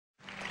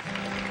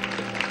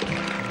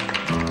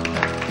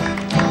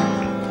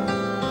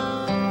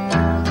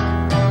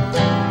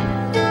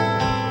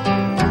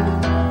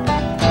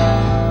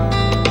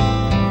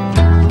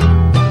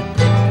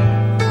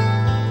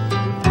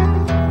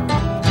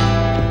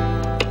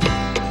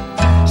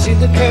See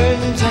the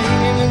curtains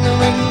hanging in the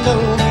window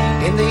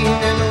in the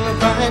evening on a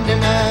Friday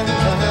night.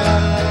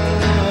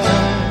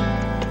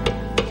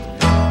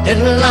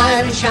 Little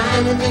light is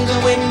shining through the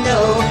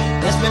window,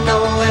 lets me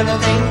know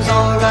everything's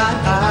alright.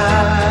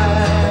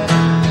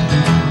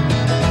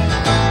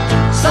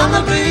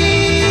 Summer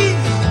breeze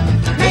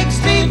makes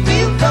me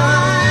feel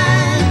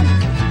fine,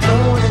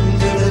 blowing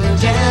through the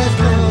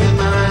jasmine in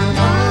my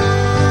mind.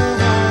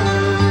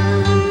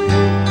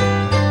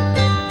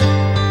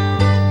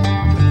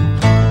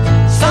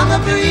 Summer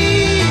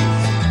breeze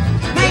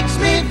makes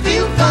me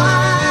feel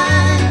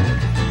fine,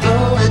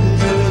 blowing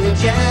through the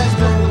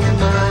jasmine in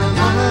my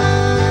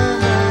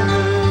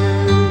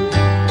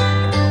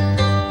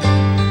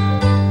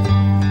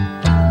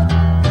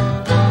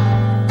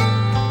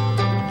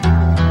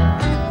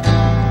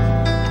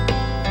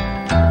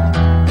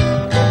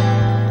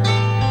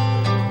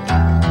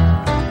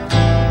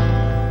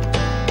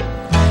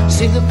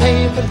see the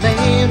paper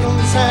laying on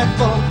the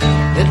sidewalk,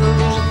 little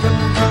room from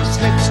the house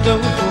next door.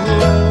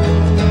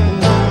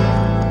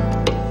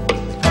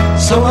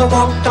 So I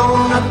walked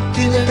on up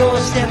to the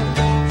doorstep,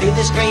 through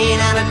the screen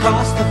and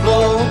across the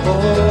floor.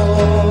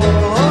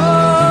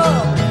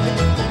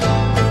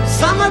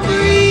 Summer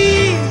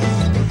breeze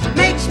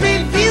makes me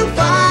feel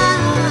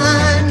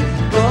fine,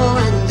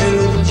 blowing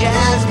through the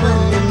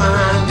jasmine in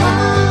my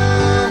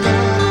mind.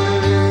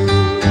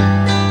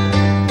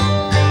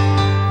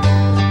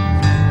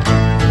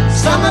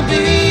 Summer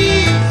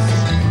breeze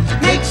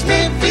makes me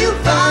feel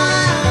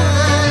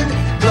fine,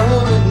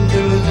 blowing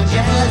through the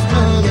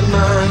jasmine in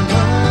my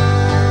mind.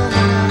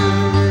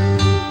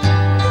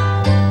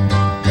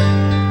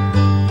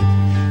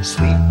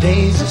 Sweet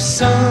days of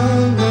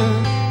summer,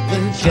 the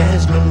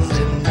jasmine's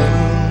in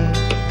bloom.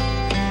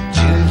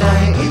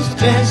 July is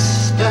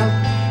dressed up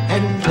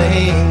and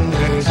playing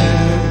her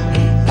tune.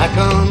 I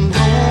come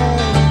home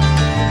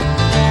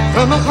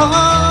from a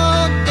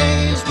hard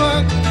day's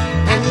work,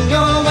 and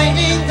you're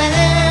waiting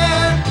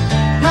there,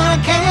 not a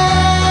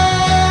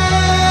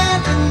care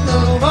in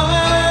the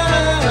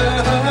world.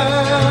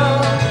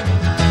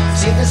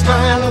 See the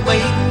smile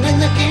waiting in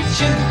the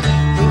kitchen,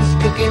 who's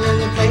cooking in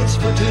the plates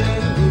for two.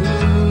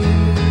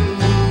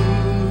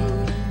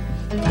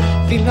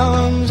 Feel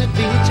arms that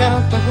reach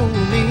out to hold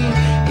me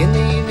in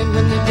the evening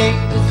when the day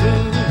is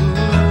through.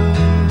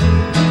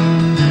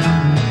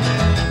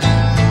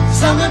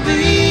 Summer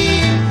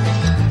breeze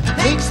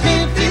makes me